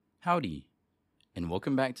Howdy, and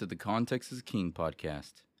welcome back to the Context is King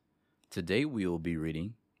podcast. Today we will be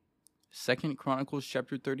reading 2 Chronicles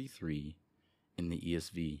chapter 33 in the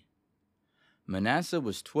ESV. Manasseh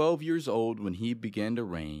was 12 years old when he began to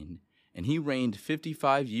reign, and he reigned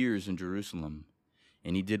 55 years in Jerusalem.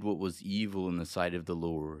 And he did what was evil in the sight of the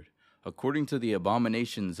Lord, according to the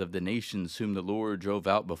abominations of the nations whom the Lord drove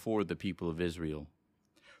out before the people of Israel.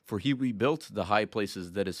 For he rebuilt the high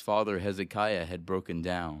places that his father Hezekiah had broken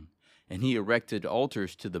down, and he erected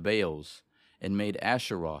altars to the Baals, and made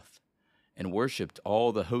Asheroth, and worshipped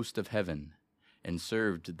all the host of heaven, and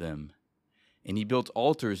served them. And he built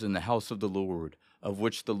altars in the house of the Lord, of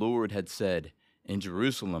which the Lord had said, In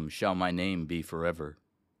Jerusalem shall my name be forever.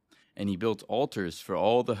 And he built altars for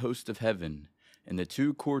all the host of heaven, in the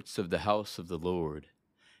two courts of the house of the Lord.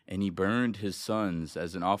 And he burned his sons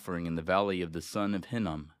as an offering in the valley of the son of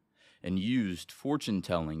Hinnom, and used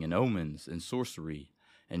fortune-telling and omens and sorcery,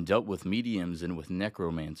 and dealt with mediums and with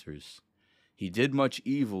necromancers. He did much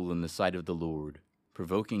evil in the sight of the Lord,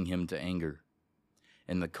 provoking him to anger.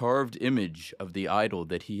 And the carved image of the idol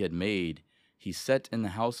that he had made he set in the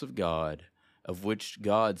house of God, of which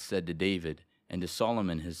God said to David and to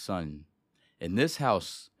Solomon his son, In this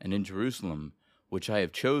house and in Jerusalem, which I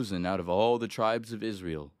have chosen out of all the tribes of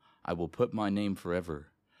Israel, I will put my name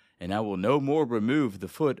forever. And I will no more remove the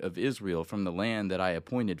foot of Israel from the land that I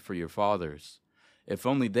appointed for your fathers, if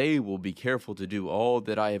only they will be careful to do all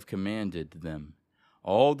that I have commanded them,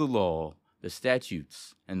 all the law, the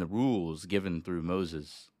statutes, and the rules given through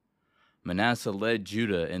Moses. Manasseh led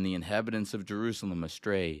Judah and the inhabitants of Jerusalem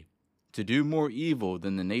astray, to do more evil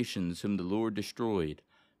than the nations whom the Lord destroyed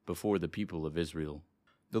before the people of Israel.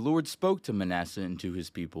 The Lord spoke to Manasseh and to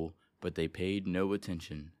his people, but they paid no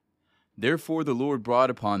attention. Therefore the Lord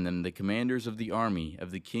brought upon them the commanders of the army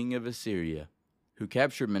of the king of Assyria, who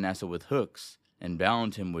captured Manasseh with hooks, and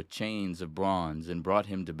bound him with chains of bronze, and brought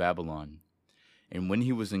him to Babylon. And when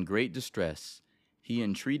he was in great distress, he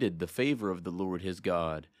entreated the favor of the Lord his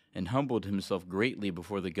God, and humbled himself greatly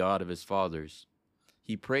before the God of his fathers.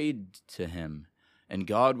 He prayed to him, and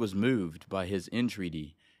God was moved by his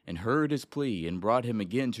entreaty, and heard his plea, and brought him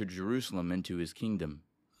again to Jerusalem and to his kingdom.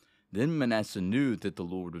 Then Manasseh knew that the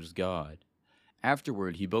Lord was God.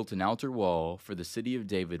 Afterward he built an outer wall for the city of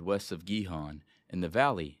David west of Gihon, in the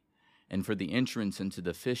valley, and for the entrance into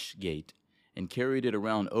the fish gate, and carried it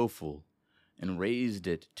around Ophel, and raised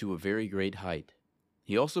it to a very great height.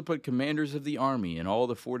 He also put commanders of the army in all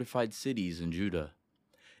the fortified cities in Judah.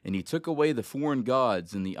 And he took away the foreign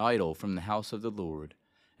gods and the idol from the house of the Lord,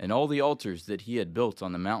 and all the altars that he had built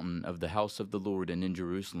on the mountain of the house of the Lord and in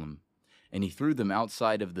Jerusalem, and he threw them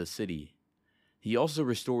outside of the city. He also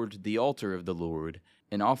restored the altar of the Lord,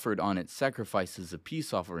 and offered on it sacrifices of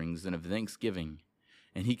peace offerings and of thanksgiving.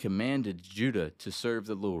 And he commanded Judah to serve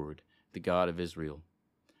the Lord, the God of Israel.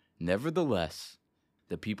 Nevertheless,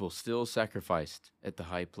 the people still sacrificed at the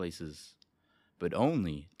high places, but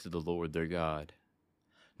only to the Lord their God.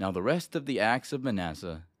 Now the rest of the acts of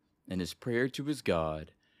Manasseh, and his prayer to his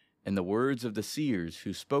God, and the words of the seers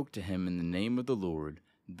who spoke to him in the name of the Lord,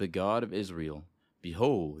 the God of Israel,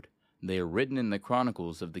 behold, they are written in the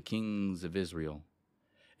Chronicles of the kings of Israel.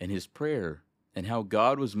 And his prayer, and how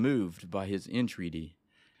God was moved by his entreaty,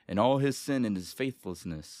 and all his sin and his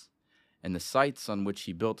faithlessness, and the sites on which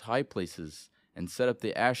he built high places, and set up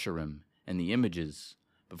the Asherim and the images,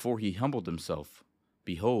 before he humbled himself,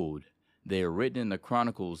 behold, they are written in the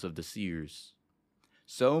Chronicles of the seers.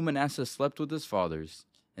 So Manasseh slept with his fathers,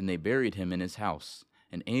 and they buried him in his house,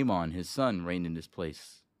 and Amon his son reigned in his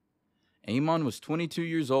place. Amon was 22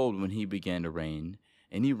 years old when he began to reign,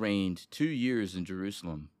 and he reigned 2 years in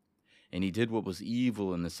Jerusalem. And he did what was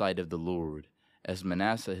evil in the sight of the Lord, as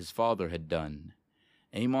Manasseh his father had done.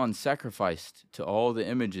 Amon sacrificed to all the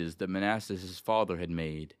images that Manasseh his father had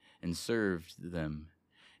made, and served them.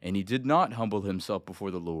 And he did not humble himself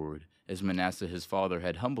before the Lord, as Manasseh his father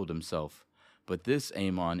had humbled himself, but this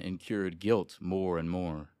Amon incurred guilt more and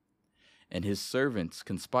more. And his servants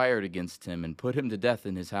conspired against him, and put him to death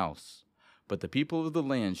in his house. But the people of the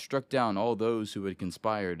land struck down all those who had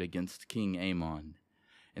conspired against King Amon.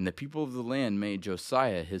 And the people of the land made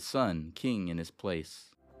Josiah his son king in his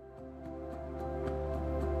place.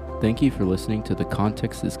 Thank you for listening to the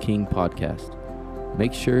Context is King podcast.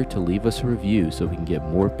 Make sure to leave us a review so we can get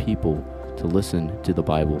more people to listen to the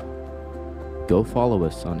Bible. Go follow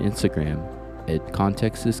us on Instagram at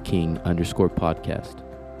contextisking_podcast.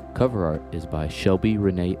 Cover art is by Shelby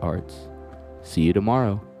Renee Arts. See you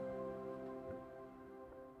tomorrow.